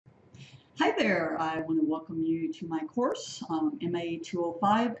Hi there, I want to welcome you to my course,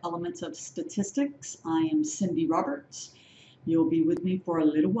 MA205, Elements of Statistics. I am Cindy Roberts. You'll be with me for a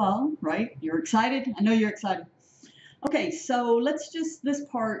little while, right? You're excited? I know you're excited. Okay, so let's just, this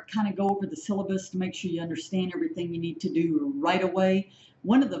part, kind of go over the syllabus to make sure you understand everything you need to do right away.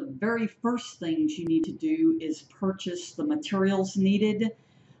 One of the very first things you need to do is purchase the materials needed.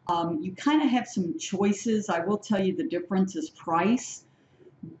 You kind of have some choices. I will tell you the difference is price.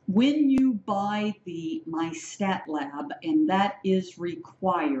 When you buy the My Stat Lab, and that is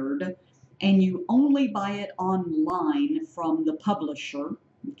required, and you only buy it online from the publisher,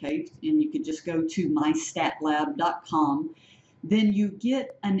 okay, and you could just go to mystatlab.com, then you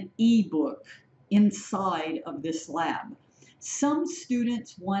get an ebook inside of this lab. Some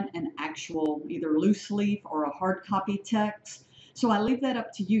students want an actual either loose leaf or a hard copy text, so I leave that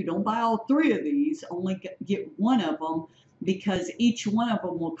up to you. Don't buy all three of these, only get one of them, because each one of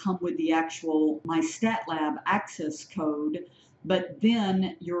them will come with the actual My Stat Lab access code. But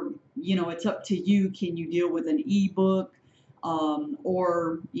then it's up to you. Can you deal with an ebook,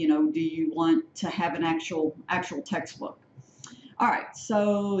 or do you want to have an actual textbook? All right,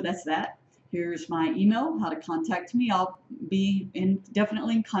 so that's that. Here's my email, how to contact me. I'll be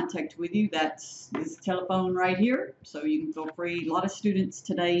definitely in contact with you. That's this telephone right here, so you can feel free. A lot of students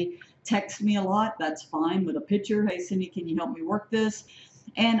today text me a lot. That's fine, with a picture. Hey, Cindy, can you help me work this?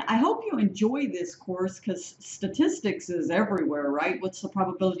 And I hope you enjoy this course, because statistics is everywhere, right? What's the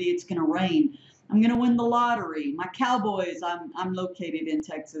probability it's going to rain? I'm going to win the lottery. My Cowboys, I'm located in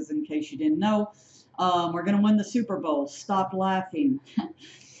Texas, in case you didn't know. We're going to win the Super Bowl. Stop laughing.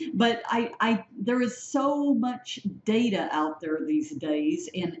 But there is so much data out there these days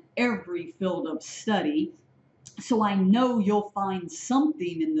in every field of study. So I know you'll find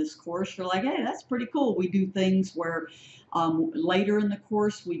something in this course. You're like, hey, that's pretty cool. We do things where later in the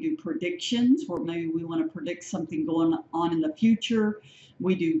course we do predictions, where maybe we want to predict something going on in the future.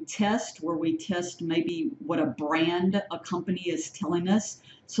 We do tests, where we test maybe what a brand, a company is telling us.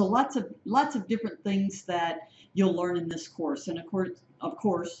 So lots of different things that you'll learn in this course. And of course,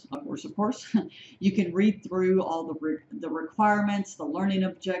 you can read through all the requirements, the learning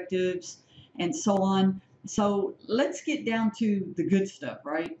objectives, and so on. So let's get down to the good stuff,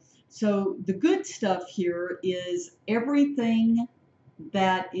 right? So the good stuff here is everything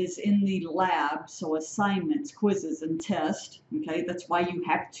that is in the lab, so assignments, quizzes, and tests, okay? That's why you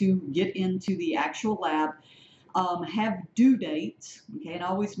have to get into the actual lab, have due dates, okay? And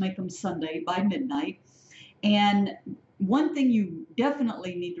always make them Sunday by midnight. And one thing you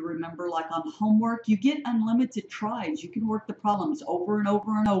definitely need to remember, like on homework, you get unlimited tries. You can work the problems over and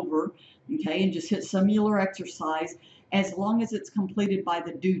over and over, okay, and just hit similar exercise as long as it's completed by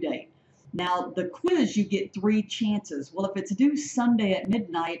the due date. Now, the quiz, you get 3 chances. Well, if it's due Sunday at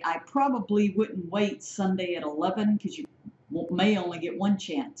midnight, I probably wouldn't wait Sunday at 11, because you may only get 1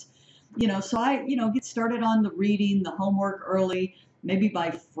 chance. So I, get started on the reading, the homework early. Maybe by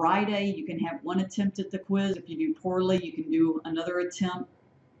Friday, you can have 1 attempt at the quiz. If you do poorly, you can do another attempt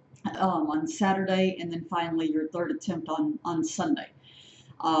on Saturday, and then finally your 3rd attempt on Sunday.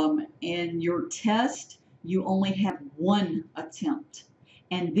 And your test, you only have 1 attempt.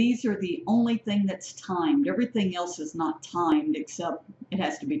 And these are the only thing that's timed. Everything else is not timed, except it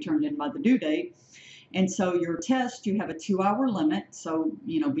has to be turned in by the due date. And so your test, you have a 2-hour limit. So,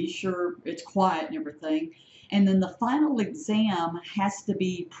 be sure it's quiet and everything. And then the final exam has to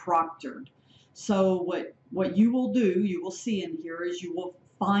be proctored. So what you will do, you will see in here, is you will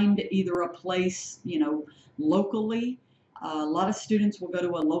find either a place, locally. A lot of students will go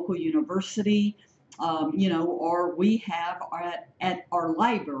to a local university, or we have at our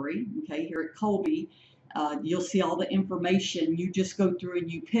library, okay, here at Colby. You'll see all the information. You just go through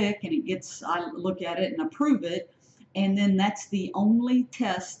and you pick, and I look at it and approve it. And then that's the only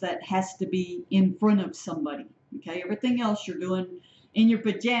test that has to be in front of somebody. Okay, everything else you're doing in your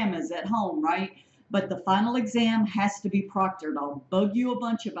pajamas at home, right? But the final exam has to be proctored. I'll bug you a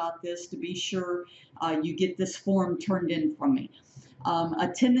bunch about this to be sure you get this form turned in from me.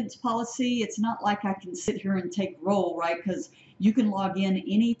 Attendance policy, it's not like I can sit here and take roll, right? Because you can log in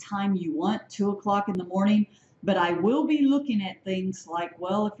anytime you want, 2 o'clock in the morning. But I will be looking at things like,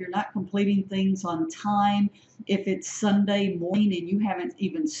 well, if you're not completing things on time, if it's Sunday morning and you haven't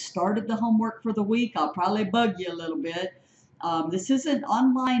even started the homework for the week, I'll probably bug you a little bit. This isn't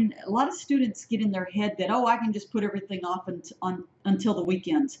online. A lot of students get in their head that, oh, I can just put everything off until the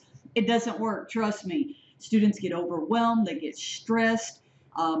weekends. It doesn't work, trust me. Students get overwhelmed, they get stressed.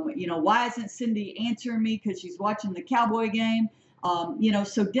 Why isn't Cindy answering me? Because she's watching the Cowboy game.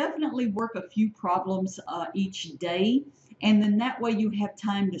 So definitely work a few problems each day, And then that way you have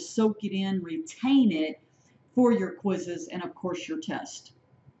time to soak it in, retain it for your quizzes and of course your test.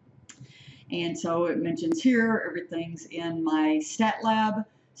 And so it mentions here, everything's in my stat lab.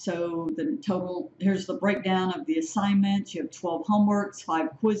 So the total, here's the breakdown of the assignments. You have 12 homeworks, 5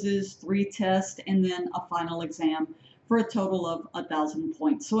 quizzes, 3 tests, and then a final exam for a total of 1,000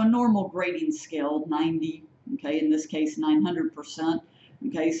 points. So a normal grading scale, 90, okay, in this case 900%.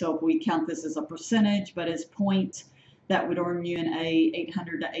 Okay, so if we count this as a percentage, but as points, that would earn you an A,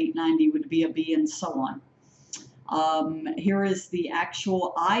 800 to 890 would be a B, and so on. Here is the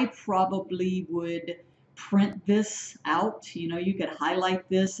actual, I probably would print this out. You know, you could highlight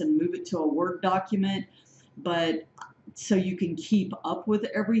this and move it to a Word document, but so you can keep up with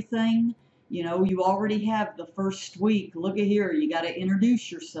everything. You know, you already have the first week. Look at here, you got to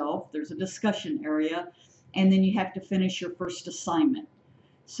introduce yourself. There's a discussion area, and then you have to finish your first assignment.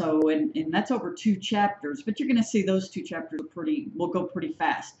 So, and that's over 2 chapters, but you're going to see those 2 chapters will go pretty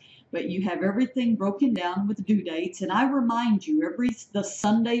fast. But you have everything broken down with due dates, and I remind you the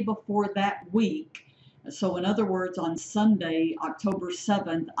Sunday before that week. So in other words, on Sunday, October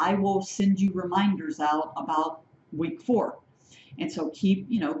 7th, I will send you reminders out about week 4. And so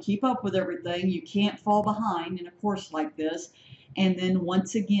keep up with everything. You can't fall behind in a course like this. And then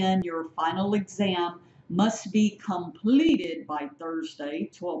once again, your final exam must be completed by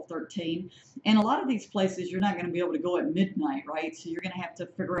Thursday, 12/13. And a lot of these places, you're not going to be able to go at midnight, right? So you're going to have to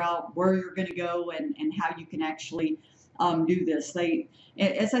figure out where you're going to go and how you can actually do this.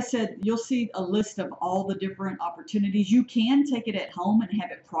 As I said, you'll see a list of all the different opportunities. You can take it at home and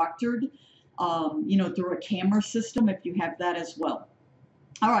have it proctored, through a camera system if you have that as well.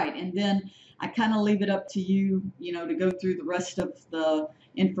 All right, and then I kind of leave it up to you, to go through the rest of the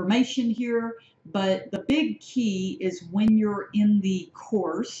information here. But the big key is when you're in the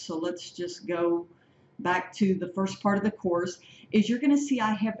course, so let's just go back to the first part of the course, is you're going to see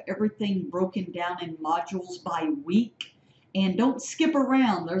I have everything broken down in modules by week. And don't skip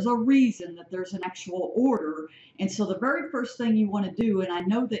around. There's a reason that there's an actual order. And so the very first thing you want to do, and I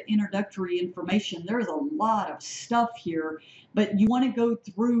know the introductory information, there's a lot of stuff here, but you want to go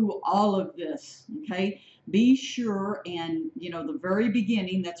through all of this, okay? Be sure, and the very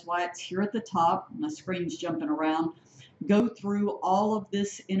beginning, that's why it's here at the top, my screen's jumping around, go through all of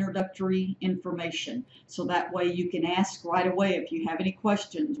this introductory information. So that way you can ask right away if you have any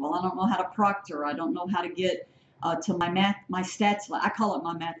questions. Well, I don't know how to proctor. I don't know how to get to my stats lab. I call it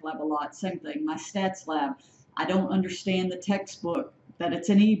my math lab a lot. Same thing, my stats lab. I don't understand the textbook, that it's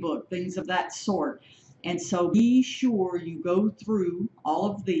an ebook, things of that sort. And so be sure you go through all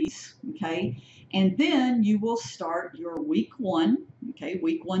of these, okay? And then you will start your week 1, okay?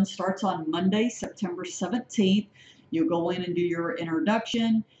 Week 1 starts on Monday, September 17th. You'll go in and do your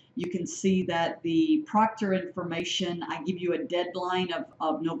introduction. You can see that the proctor information, I give you a deadline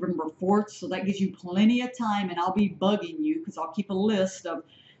of November 4th, so that gives you plenty of time, and I'll be bugging you because I'll keep a list of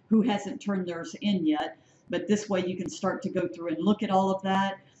who hasn't turned theirs in yet. But this way you can start to go through and look at all of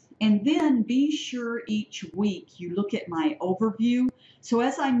that. And then be sure each week you look at my overview. So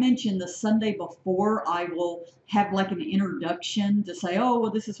as I mentioned, the Sunday before, I will have like an introduction to say, oh,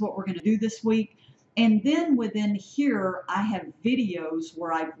 well, this is what we're going to do this week. And then within here, I have videos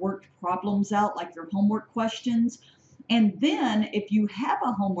where I've worked problems out, like your homework questions. And then if you have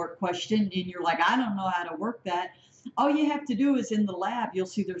a homework question and you're like, I don't know how to work that, all you have to do is in the lab, you'll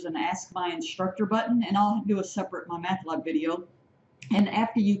see there's an Ask My Instructor button, and I'll do a separate My Math Lab video. And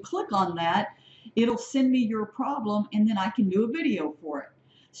after you click on that, it'll send me your problem, and then I can do a video for it.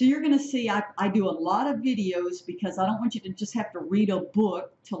 So you're going to see I do a lot of videos because I don't want you to just have to read a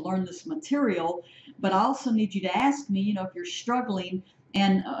book to learn this material, but I also need you to ask me, if you're struggling,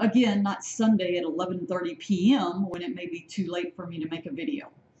 and again, not Sunday at 11:30 p.m. when it may be too late for me to make a video.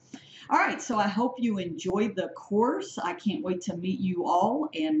 All right, so I hope you enjoyed the course. I can't wait to meet you all,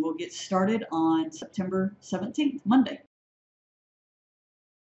 and we'll get started on September 17th, Monday.